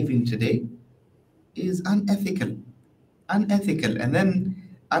behaving today is unethical. Unethical. And then,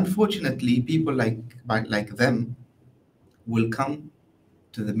 unfortunately, people like them will come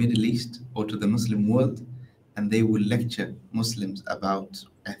to the Middle East or to the Muslim world, and they will lecture Muslims about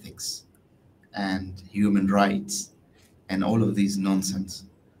ethics and human rights and all of these nonsense,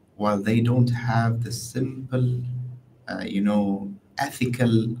 while they don't have the simple,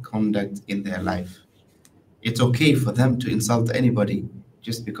 ethical conduct in their life. It's okay for them to insult anybody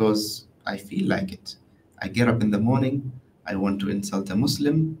just because I feel like it. I get up in the morning, I want to insult a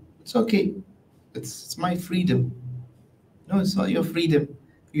Muslim. It's okay. It's my freedom. No, it's not your freedom.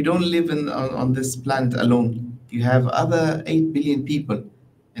 You don't live on this planet alone. You have other 8 billion people,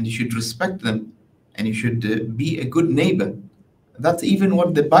 and you should respect them, and you should be a good neighbor. That's even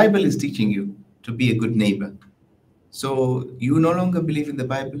what the Bible is teaching you, to be a good neighbor. So you no longer believe in the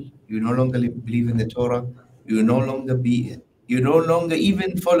Bible. You no longer believe in the Torah. You no longer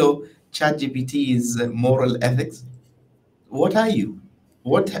even follow ChatGPT's moral ethics. What are you?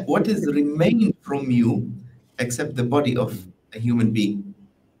 What is remained from you except the body of a human being?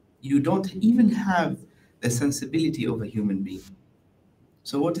 You don't even have the sensibility of a human being.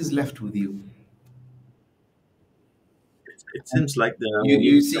 So what is left with you? It seems like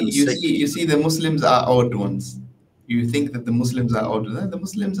You see the Muslims are odd ones. You think that the Muslims are odd. The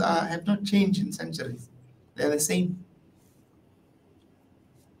Muslims have not changed in centuries. They're the same.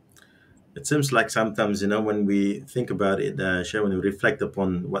 It seems like sometimes, when we think about it, Shah, when we reflect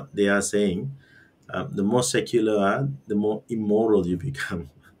upon what they are saying, the more secular you are, the more immoral you become,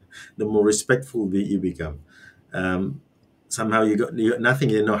 the more respectful you become. Somehow you got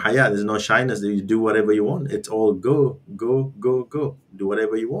nothing, no haya, there's no shyness. You do whatever you want. It's all go, go, go, go. Do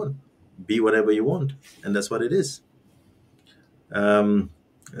whatever you want. Be whatever you want. And that's what it is.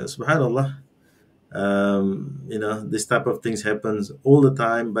 Subhanallah. This type of things happens all the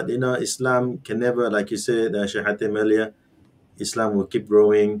time, but Islam can never, like you said, Shaykh Hatim earlier, Islam will keep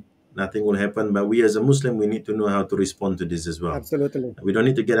growing, nothing will happen, but we as a Muslim, we need to know how to respond to this as well. Absolutely. We don't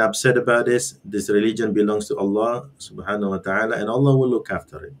need to get upset about this. This religion belongs to Allah subhanahu wa ta'ala, and Allah will look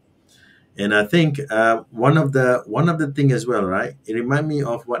after it. And I think one of the thing as well, right, it reminds me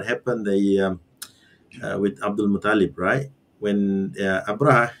of what happened with Abdul Muttalib, right, when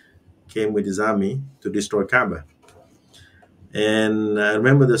Abraha came with his army to destroy Kaaba. And I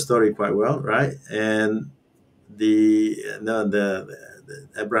remember the story quite well, right? And the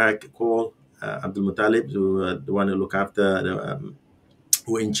Abraha called Abdul Muttalib, the one who looked after,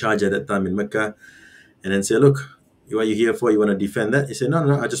 who were in charge at that time in Mecca, and then say, look, what are you here for? You want to defend that? He said,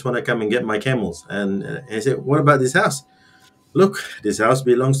 no, I just want to come and get my camels. And he said, what about this house? Look, this house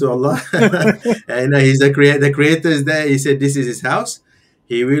belongs to Allah. And he's the creator is there. He said, this is his house.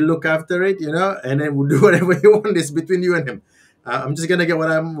 He will look after it, and then we'll do whatever you want. It's between you and him. I'm just gonna get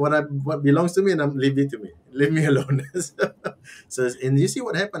what belongs to me, and leave it to me. Leave me alone. So, and you see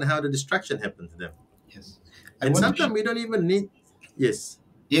what happened, how the distraction happened to them. Yes. And sometimes we don't even need. Yes.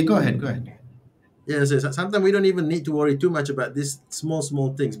 Yeah, go ahead. Yeah, so sometimes we don't even need to worry too much about these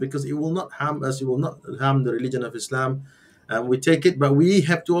small things, because it will not harm us. It will not harm the religion of Islam. We take it, but we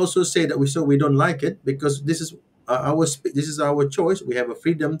have to also say that we don't like it, because this is our choice. We have a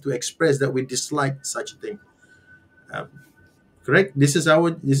freedom to express that we dislike such a thing. Correct? This is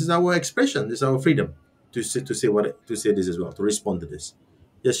our expression. This is our freedom to say this as well, to respond to this.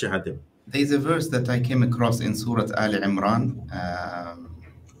 Yes, Shaykh Hatim. There's a verse that I came across in Surah Al Imran,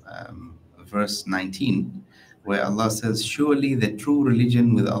 verse 19, where Allah says, surely the true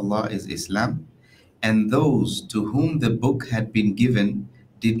religion with Allah is Islam, and those to whom the book had been given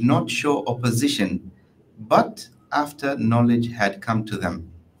did not show opposition, but after knowledge had come to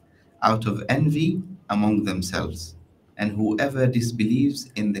them, out of envy among themselves. And whoever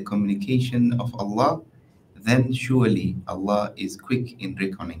disbelieves in the communication of Allah, then surely Allah is quick in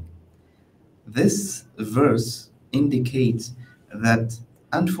reckoning. This verse indicates that,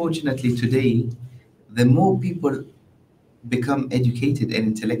 unfortunately, today, the more people become educated and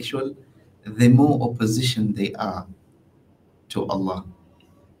intellectual, the more opposition they are to Allah.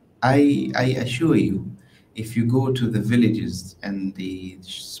 I assure you, if you go to the villages and the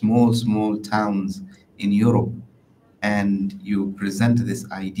small towns in Europe, and you present this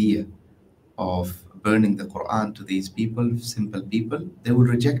idea of burning the Quran to these people, simple people, they will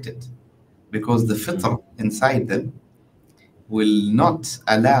reject it, because the fitrah inside them will not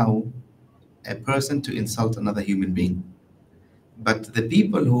allow a person to insult another human being. But the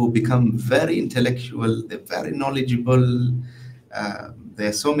people who become very intellectual, they're very knowledgeable, there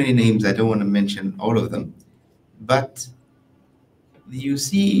are so many names, I don't want to mention all of them, but you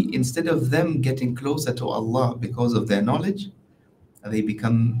see, instead of them getting closer to Allah because of their knowledge, they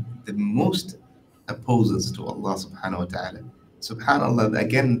become the most opposes to Allah subhanahu wa ta'ala. Subhanallah,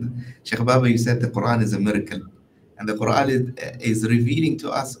 again, Sheikh Baba, you said the Quran is a miracle. And the Quran is revealing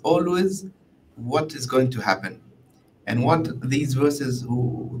to us always what is going to happen. And what these verses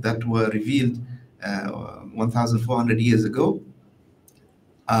that were revealed 1,400 years ago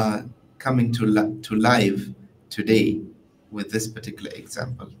are coming to life today with this particular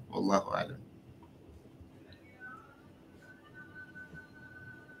example. Wallahu alam.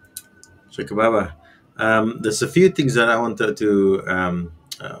 Sheikh Baba, there's a few things that I wanted to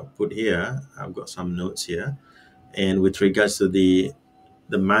put here. I've got some notes here, and with regards to the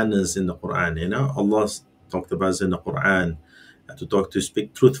manners in the Quran, Allah talked about in the Quran to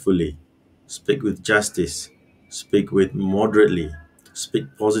speak truthfully, speak with justice, speak with moderately, speak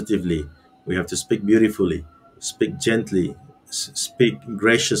positively. We have to speak beautifully, speak gently, speak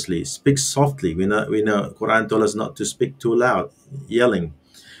graciously, speak softly. We know Quran told us not to speak too loud, yelling.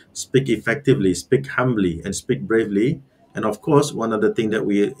 Speak effectively, speak humbly, and speak bravely. And of course, one of the things that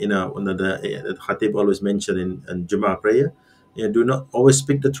one of the Khatib always mentioned in Jummah prayer, do not always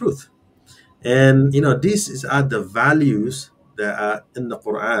speak the truth. And these are the values that are in the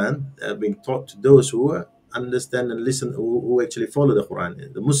Quran that are being taught to those who understand and listen, who actually follow the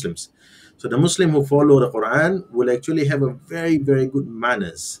Quran, the Muslims. So the Muslim who follow the Quran will actually have a very, very good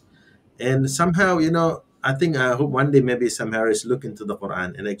manners. And somehow, I think I hope one day maybe Sam Harris look into the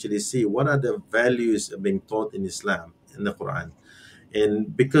Quran and actually see what are the values being taught in Islam, in the Quran.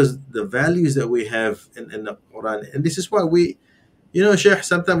 And because the values that we have in the Quran, and this is why we, Sheikh,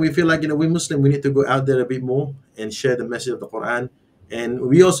 sometimes we feel like, we Muslim, we need to go out there a bit more and share the message of the Quran. And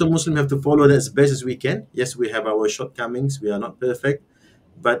we also Muslim have to follow that as best as we can. Yes, we have our shortcomings. We are not perfect.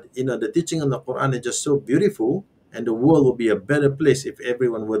 But, the teaching on the Quran is just so beautiful, and the world will be a better place if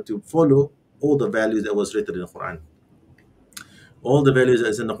everyone were to follow all the values that was written in the Quran. All the values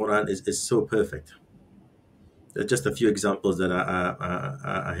that's in the Quran is so perfect. There's just a few examples that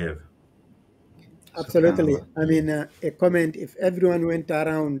I have. Absolutely. I mean, a comment, if everyone went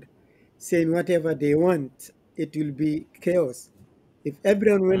around saying whatever they want, it will be chaos. If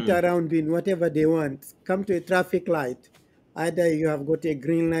everyone went around doing whatever they want, come to a traffic light, either you have got a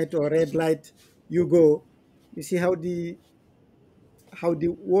green light or red light, you go, you see how the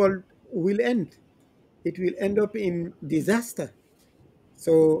world will end. It will end up in disaster.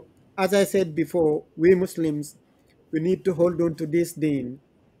 So, as I said before, we Muslims, we need to hold on to this deen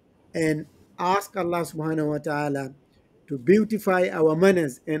and ask Allah subhanahu wa ta'ala to beautify our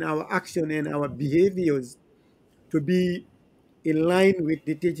manners and our action and our behaviors to be in line with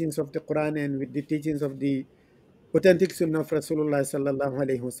the teachings of the Quran and with the teachings of the authentic Sunnah of Rasulullah sallallahu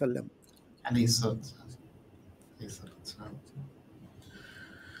alayhi wa sallam.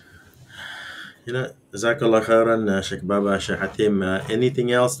 Jazakallah khairan, Sheikh Baba, Sheikh Hatim.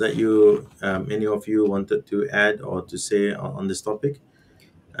 Anything else that any of you wanted to add or to say on this topic?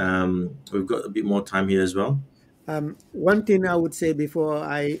 We've got a bit more time here as well. One thing I would say before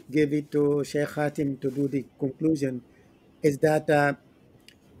I give it to Sheikh Hatim to do the conclusion is that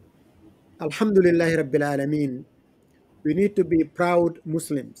Alhamdulillah Rabbil Alameen, we need to be proud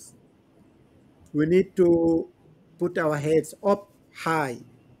Muslims. We need to put our heads up high.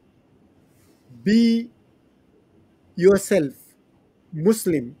 Be yourself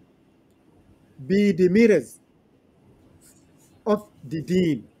Muslim. Be the mirrors of the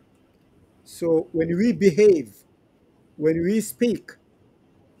deen. So when we behave, when we speak,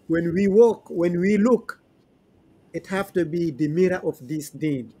 when we walk, when we look, it have to be the mirror of this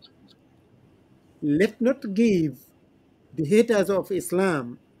deen. Let not give the haters of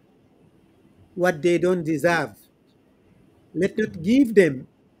Islam what they don't deserve. Let not give them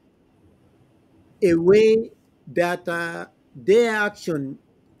a way that their action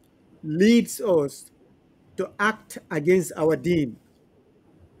leads us to act against our deen,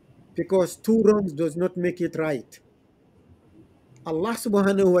 because two wrongs does not make it right. Allah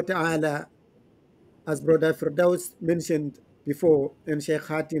subhanahu wa ta'ala, as Brother Firdaus mentioned before, and Sheikh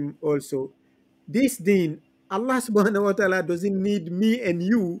Hatim also, this deen, Allah subhanahu wa ta'ala doesn't need me and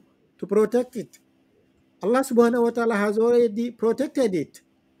you to protect it. Allah subhanahu wa ta'ala has already protected it.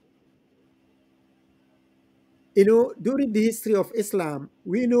 During the history of Islam,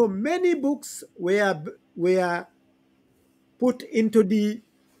 we know many books were put into the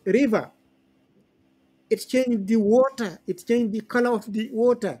river. It changed the water. It changed the color of the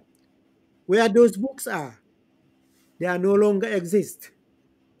water. Where those books are, they are no longer exist.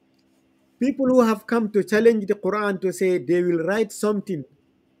 People who have come to challenge the Quran to say they will write something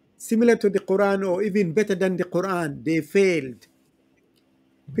similar to the Quran or even better than the Quran, they failed.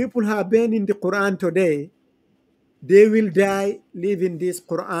 People who are burning the Quran today, they will die leaving this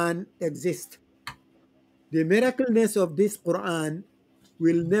Quran exist. The miracleness of this Quran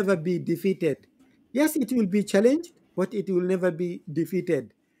will never be defeated. Yes, it will be challenged, but it will never be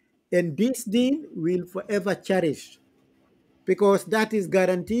defeated. And this deen will forever cherish, because that is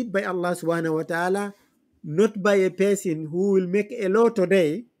guaranteed by Allah subhanahu wa ta'ala, not by a person who will make a law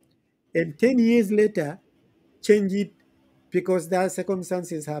today and 10 years later change it because their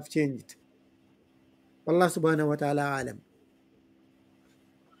circumstances have changed. Allah subhanahu wa ta'ala alam.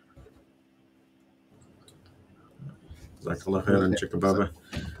 Jazakallah khairan, Sheikh Baba.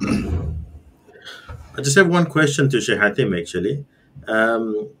 I just have one question to Sheikh Hatim actually.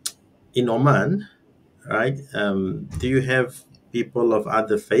 In Oman, right? Do you have people of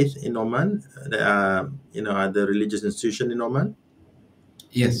other faith in Oman? Other religious institution in Oman?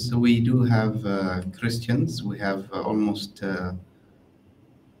 Yes, we do have Christians. We have almost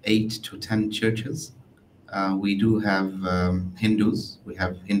 8 to 10 churches. We do have Hindus. We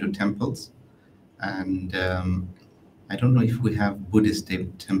have Hindu temples. And I don't know if we have Buddhist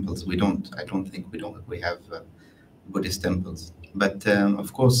temples. We don't. I don't think we have Buddhist temples. But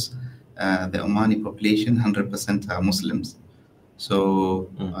of course, the Omani population, 100% are Muslims. So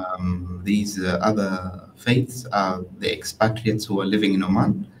these other faiths are the expatriates who are living in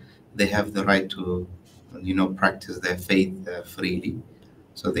Oman. They have the right to, practice their faith freely.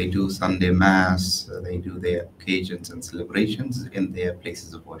 So they do Sunday Mass, they do their occasions and celebrations in their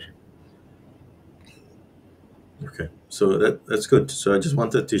places of worship. Okay, so that's good. So I just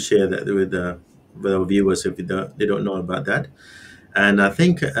wanted to share that with our viewers if they don't know about that. And I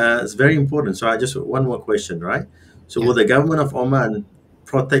think it's very important. So I just one more question, right? So will the government of Oman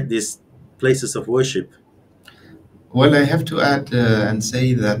protect these places of worship? Well, I have to add and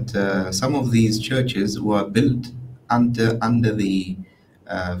say that some of these churches were built under the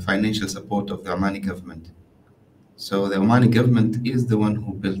financial support of the Omani government. So the Omani government is the one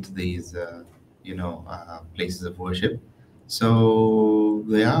who built these, places of worship. So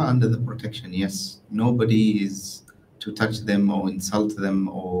they are under the protection. Yes, nobody is to touch them or insult them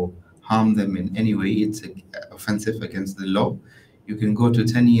or harm them in any way. It's offensive against the law. You can go to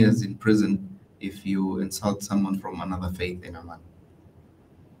 10 years in prison if you insult someone from another faith in Oman.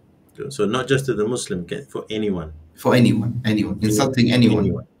 So not just to the Muslim, for anyone. For anyone, insulting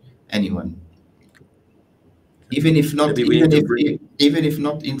anyone. Even if not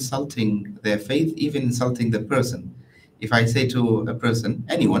insulting their faith, even insulting the person. If I say to a person,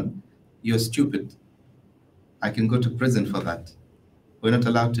 anyone, you're stupid, I can go to prison for that. We're not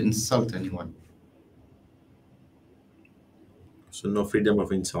allowed to insult anyone. So no freedom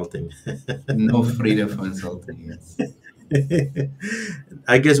of insulting. No freedom for insulting, yes.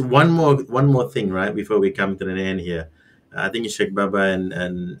 I guess one more thing, right, before we come to an end here. I think Sheikh Baba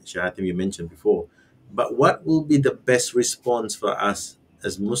and Sheikh Hatim, you mentioned before. But what will be the best response for us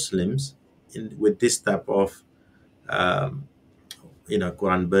as Muslims with this type of,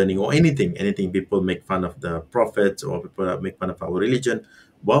 Quran burning or anything? People make fun of the prophets or people make fun of our religion.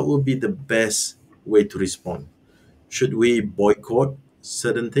 What will be the best way to respond? Should we boycott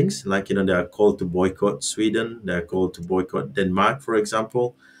certain things? Like, they are called to boycott Sweden, they are called to boycott Denmark, for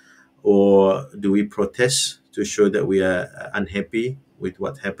example. Or do we protest to show that we are unhappy with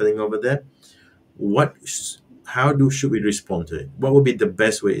what's happening over there? Should we respond to it? What would be the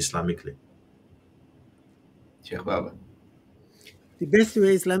best way Islamically? Sheikh Baba. The best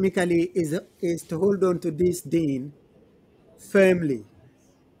way Islamically is to hold on to this deen firmly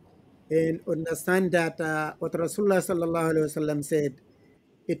and understand that what Rasulullah sallallahu alaihi wasallam said,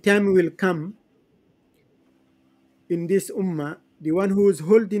 a time will come in this ummah, the one who is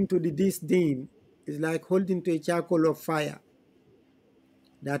holding to this deen is like holding to a charcoal of fire.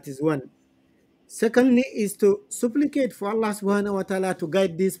 That is one. Secondly is to supplicate for Allah subhanahu wa ta'ala to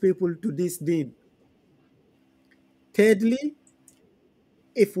guide these people to this deen. Thirdly,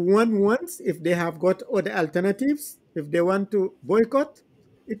 if they have got other alternatives, if they want to boycott,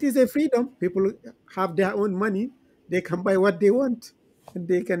 it is a freedom. People have their own money. They can buy what they want. And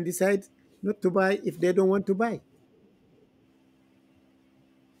they can decide not to buy if they don't want to buy.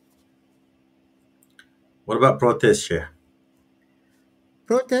 What about protest, Sheikh?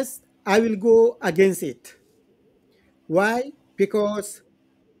 Protest, I will go against it. Why? Because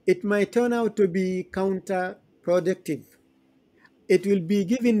it might turn out to be counterproductive. It will be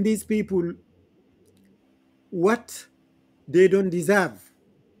giving these people what they don't deserve.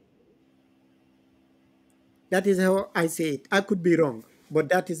 That is how I say it. I could be wrong, but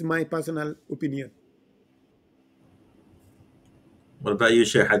that is my personal opinion. What about you,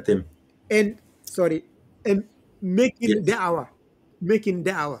 Sheikh Hatim? And making da'wah.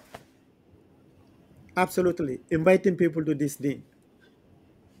 Absolutely. Inviting people to this deen.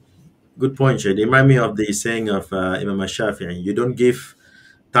 Good point, Shay. It remind me of the saying of Imam Shafi'i: "You don't give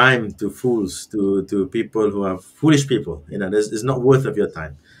time to fools, to people who are foolish people. You know, it's not worth of your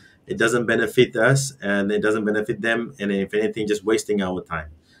time. It doesn't benefit us, and it doesn't benefit them, and if anything, just wasting our time."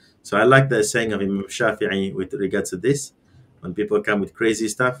 So I like the saying of Imam Shafi'i with regards to this. When people come with crazy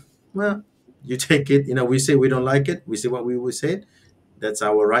stuff, well, you take it. You know, we say we don't like it. We say what we will say. That's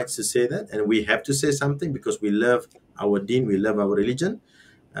our rights to say that, and we have to say something because we love our deen, we love our religion.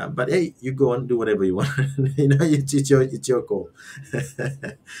 But hey, you go and do whatever you want. You know, it's your call.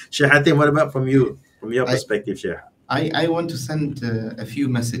 Sheikh Hatim, what about from you, from your I, perspective, Sheikh? I want to send a few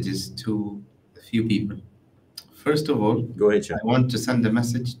messages to a few people. First of all, Go ahead, Sheikh. I want to send a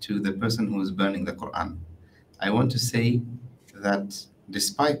message to the person who is burning the Quran. I want to say that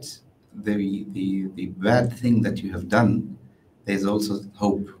despite the bad thing that you have done, there's also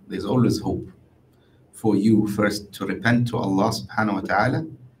hope. There's always hope for you first to repent to Allah subhanahu wa ta'ala.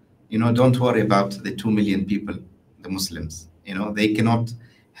 You know, don't worry about the 2 million people, the Muslims. You know, they cannot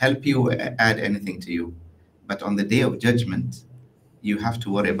help you or add anything to you. But on the day of judgment, you have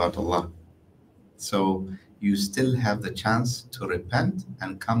to worry about Allah. So you still have the chance to repent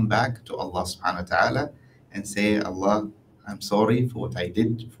and come back to Allah subhanahu wa ta'ala and say, Allah, I'm sorry for what I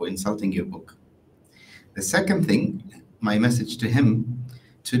did for insulting your book. The second thing, my message to him,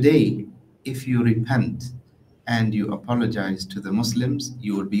 today, if you repent and you apologize to the Muslims,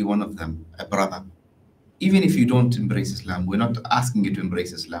 you will be one of them, a brother. Even if you don't embrace Islam, we're not asking you to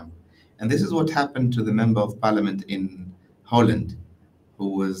embrace Islam. And this is what happened to the member of parliament in Holland, who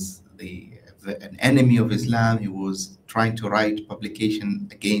was an enemy of Islam. He was trying to write publication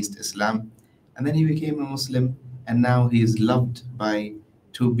against Islam. And then he became a Muslim, and now he is loved by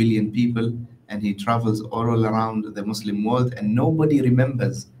 2 billion people, and he travels all around the Muslim world, and nobody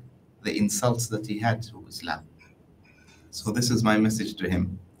remembers the insults that he had to Islam. So this is my message to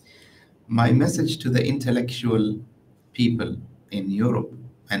him. My message to the intellectual people in Europe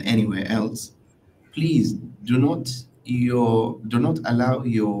and anywhere else: please do not allow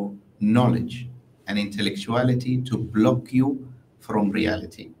your knowledge and intellectuality to block you from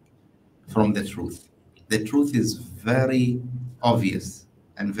reality, from the truth. The truth is very obvious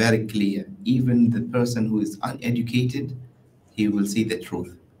and very clear. Even the person who is uneducated, he will see the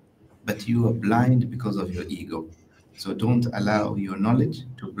truth. But you are blind because of your ego. So don't allow your knowledge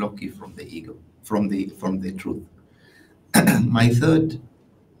to block you from the ego, from the truth. My third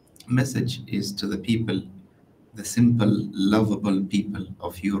message is to the people, the simple, lovable people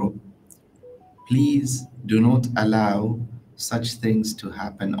of Europe. Please do not allow such things to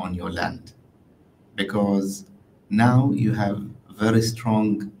happen on your land, because now you have very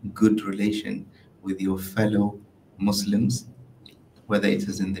strong, good relation with your fellow Muslims, whether it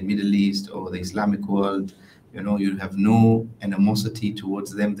is in the Middle East or the Islamic world. You know, you have no animosity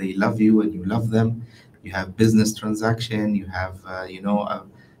towards them. They love you and you love them. You have business transaction. You have,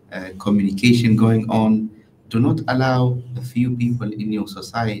 communication going on. Do not allow a few people in your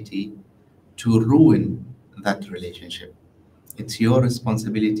society to ruin that relationship. It's your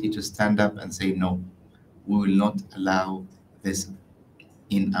responsibility to stand up and say, no, we will not allow this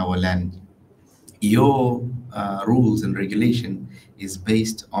in our land. Your rules and regulation is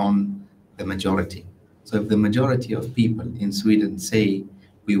based on the majority. So if the majority of people in Sweden say,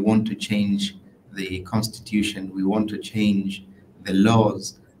 we want to change the constitution, we want to change the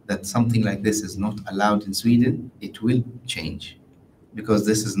laws, that something like this is not allowed in Sweden, it will change, because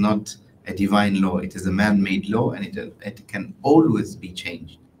this is not a divine law. It is a man-made law, and it can always be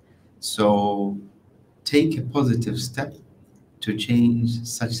changed. So take a positive step to change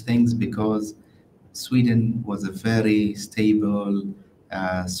such things, because Sweden was a very stable,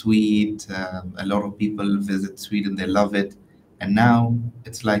 sweet, a lot of people visit Sweden, they love it. And now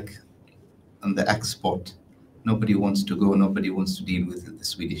it's like on the export. Nobody wants to go, nobody wants to deal with the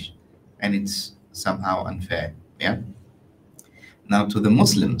Swedish. And it's somehow unfair, yeah? Now to the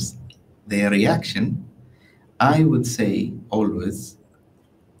Muslims, their reaction, I would say always,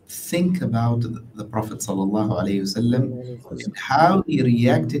 think about the Prophet ﷺ and how he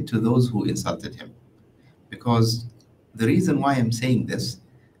reacted to those who insulted him. Because the reason why I'm saying this,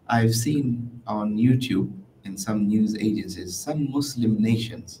 I've seen on YouTube in some news agencies, some Muslim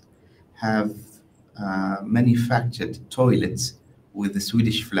nations have manufactured toilets with the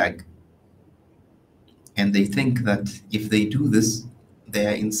Swedish flag. And they think that if they do this, they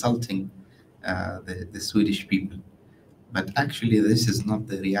are insulting the Swedish people. But actually, this is not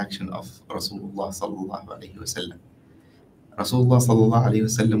the reaction of Rasulullah sallallahu alaihi wasallam. Rasulullah sallallahu alaihi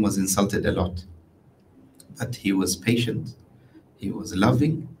wasallam was insulted a lot, but he was patient, he was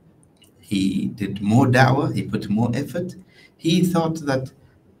loving, he did more da'wah, he put more effort. He thought that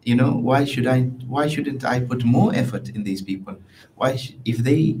You know, why shouldn't I put more effort in these people? If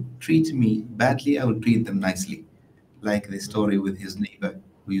they treat me badly, I will treat them nicely. Like the story with his neighbor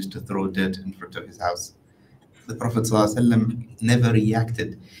who used to throw dirt in front of his house. The Prophet ﷺ never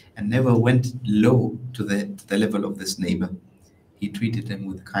reacted and never went low to the level of this neighbor. He treated him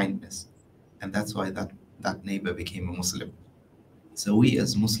with kindness. And that's why that neighbor became a Muslim. So we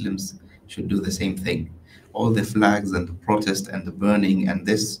as Muslims should do the same thing. All the flags and the protest and the burning and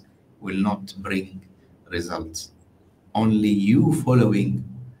this will not bring results. Only you following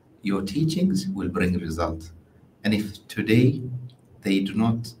your teachings will bring results. And if today they do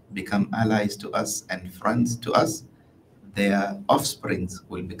not become allies to us and friends to us, their offsprings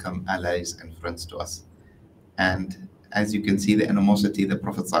will become allies and friends to us. And as you can see, the animosity the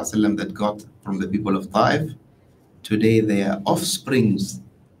Prophet ﷺ that got from the people of Taif, today their offsprings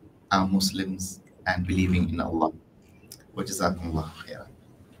are Muslims and believing in Allah. وجزاكم khairan.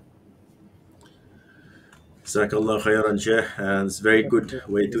 Jazakallah khairan, Sheikh. And it's a very good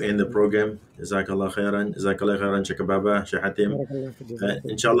way to end the program. Jazakallah khairan. Jazakallah khairan, Sheikh Baba, Sheikh Hatim. Barakallah fi jazakallah.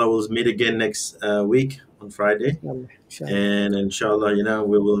 Inshallah, we'll meet again next week on Friday. Inshallah, inshallah. And inshallah,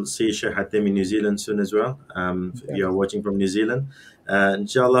 we will see Sheikh Hatim in New Zealand soon as well. If you are watching from New Zealand.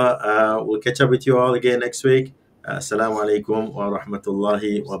 Inshallah, we'll catch up with you all again next week. Assalamu alaikum wa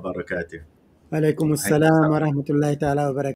rahmatullahi wa barakatuh. Wa alaikum assalam wa rahmatullahi ta'ala wa barakatuh.